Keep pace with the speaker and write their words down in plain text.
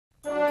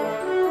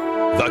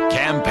The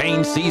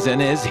campaign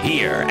season is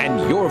here,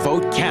 and your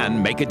vote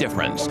can make a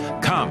difference.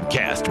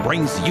 Comcast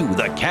brings you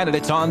the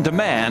candidates on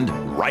demand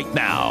right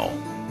now.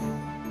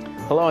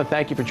 Hello, and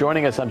thank you for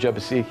joining us. I'm Joe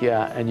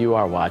Pasikia, and you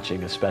are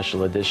watching a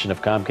special edition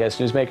of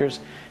Comcast Newsmakers.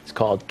 It's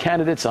called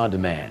Candidates on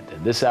Demand.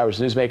 And this hour's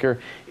newsmaker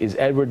is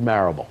Edward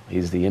Marable.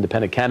 He's the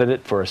independent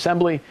candidate for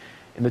Assembly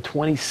in the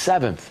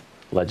 27th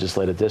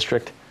Legislative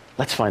District.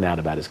 Let's find out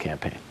about his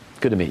campaign.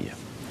 Good to meet you.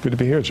 Good to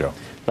be here, Joe.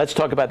 Let's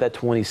talk about that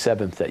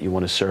 27th that you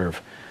want to serve.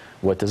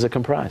 What does it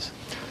comprise?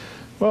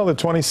 Well, the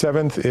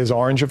 27th is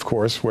Orange, of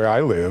course, where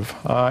I live,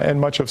 and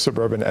much of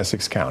suburban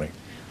Essex County.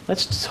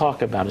 Let's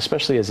talk about,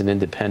 especially as an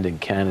independent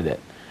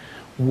candidate,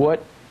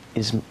 what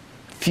is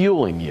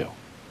fueling you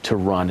to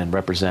run and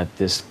represent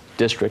this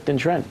district in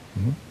Trenton?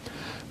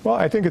 Well,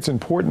 I think it's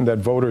important that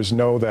voters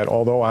know that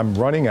although I'm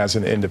running as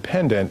an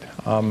independent,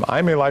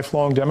 I'm a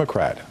lifelong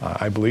Democrat.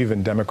 I believe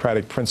in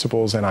democratic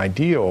principles and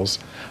ideals.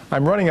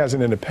 I'm running as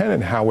an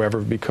independent,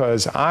 however,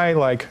 because I,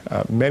 like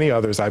many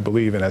others, I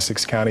believe in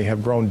Essex County,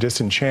 have grown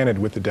disenchanted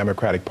with the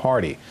Democratic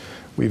Party.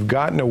 We've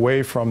gotten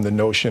away from the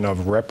notion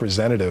of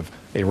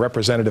a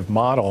representative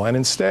model, and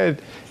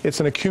instead it's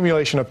an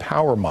accumulation of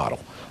power model,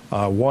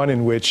 one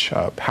in which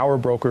power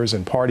brokers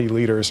and party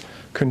leaders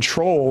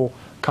control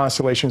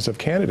constellations of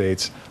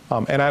candidates,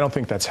 and I don't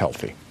think that's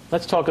healthy.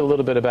 Let's talk a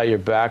little bit about your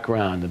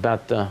background,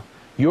 about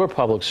your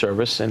public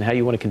service and how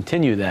you want to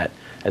continue that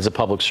as a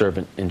public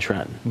servant in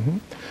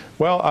Trenton.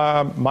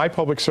 Well, my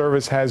public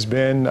service has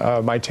been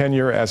my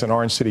tenure as an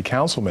Orange City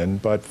councilman,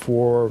 but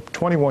for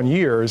 21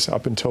 years,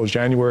 up until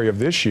January of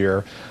this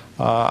year,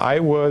 I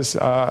was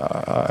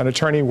an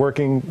attorney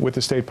working with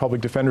the State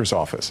Public Defender's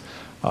Office,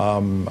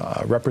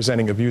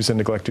 representing abused and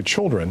neglected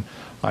children.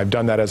 I've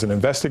done that as an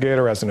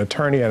investigator, as an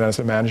attorney, and as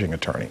a managing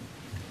attorney.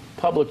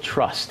 Public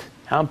trust.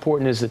 How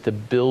important is it to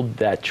build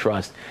that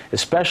trust,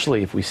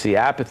 especially if we see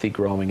apathy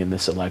growing in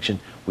this election?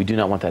 We do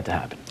not want that to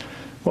happen.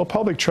 Well,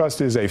 public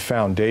trust is a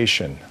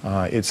foundation.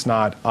 It's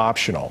not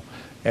optional.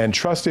 And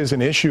trust is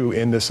an issue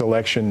in this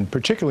election,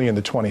 particularly in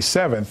the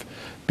 27th,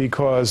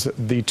 because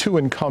the two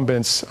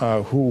incumbents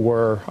who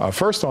were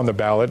first on the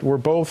ballot were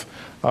both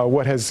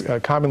what has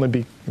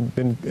commonly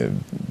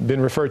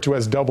been referred to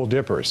as double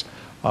dippers.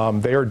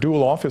 They are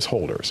dual office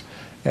holders.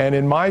 And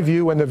in my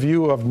view and the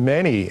view of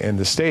many in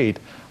the state,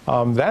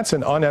 that's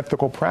an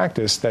unethical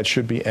practice that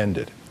should be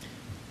ended.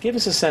 Give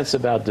us a sense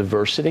about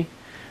diversity.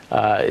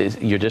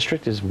 Your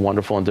district is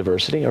wonderful in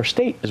diversity. Our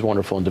state is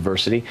wonderful in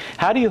diversity.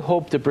 How do you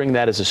hope to bring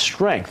that as a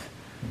strength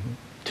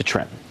to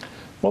Trenton?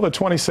 Well, the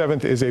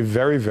 27th is a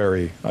very,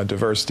 very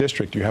diverse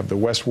district. You have the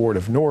West Ward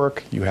of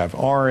Newark, you have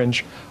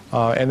Orange,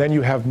 and then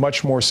you have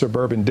much more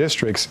suburban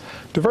districts.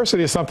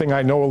 Diversity is something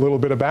I know a little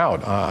bit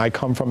about. I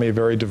come from a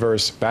very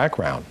diverse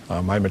background.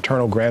 My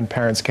maternal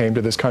grandparents came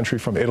to this country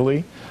from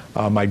Italy.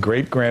 My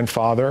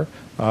great-grandfather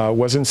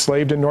was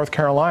enslaved in North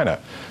Carolina.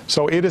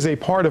 So it is a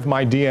part of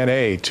my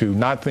DNA to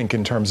not think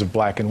in terms of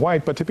black and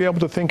white, but to be able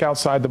to think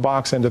outside the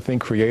box and to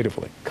think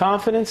creatively.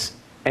 Confidence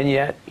and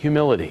yet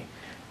humility.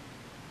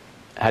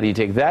 How do you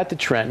take that to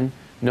Trenton,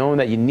 knowing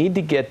that you need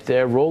to get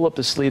there, roll up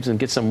the sleeves and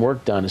get some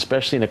work done,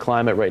 especially in a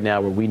climate right now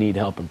where we need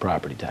help in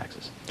property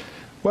taxes?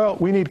 Well,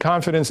 we need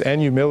confidence and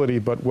humility,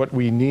 but what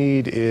we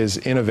need is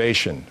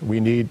innovation.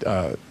 We need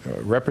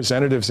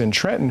representatives in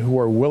Trenton who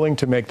are willing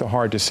to make the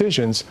hard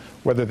decisions,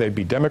 whether they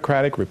be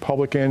Democratic,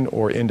 Republican,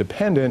 or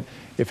independent.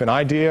 If an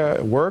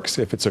idea works,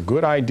 if it's a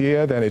good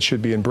idea, then it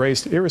should be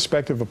embraced,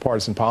 irrespective of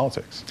partisan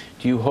politics.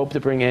 Do you hope to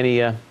bring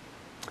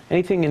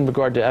anything in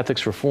regard to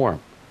ethics reform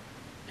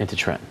into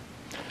Trenton?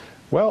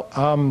 Well,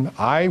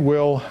 I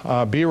will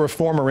be a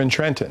reformer in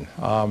Trenton.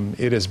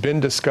 It has been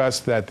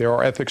discussed that there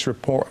are ethics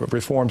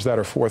reforms that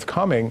are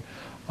forthcoming.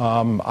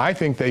 I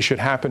think they should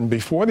happen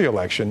before the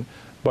election,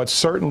 but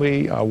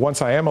certainly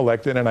once I am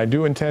elected, and I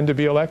do intend to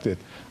be elected,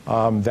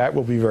 that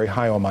will be very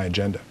high on my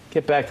agenda.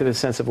 Get back to the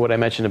sense of what I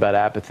mentioned about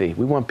apathy.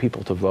 We want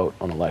people to vote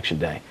on Election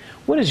Day.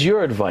 What is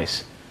your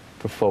advice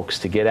for folks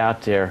to get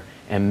out there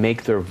and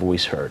make their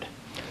voice heard?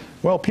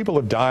 Well, people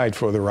have died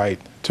for the right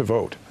to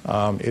vote.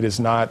 It is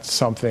not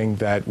something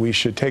that we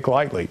should take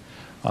lightly.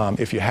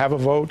 If you have a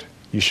vote,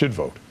 you should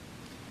vote.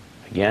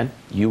 Again,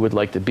 you would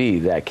like to be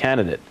that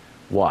candidate.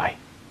 Why?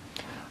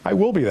 I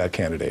will be that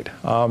candidate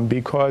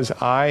because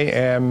I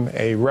am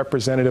a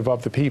representative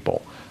of the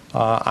people.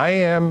 I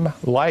am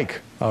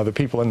like the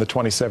people in the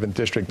 27th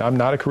District. I'm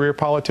not a career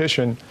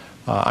politician.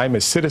 I'm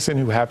a citizen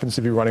who happens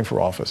to be running for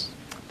office.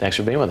 Thanks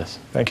for being with us.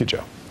 Thank you,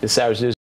 Joe. This hour's news.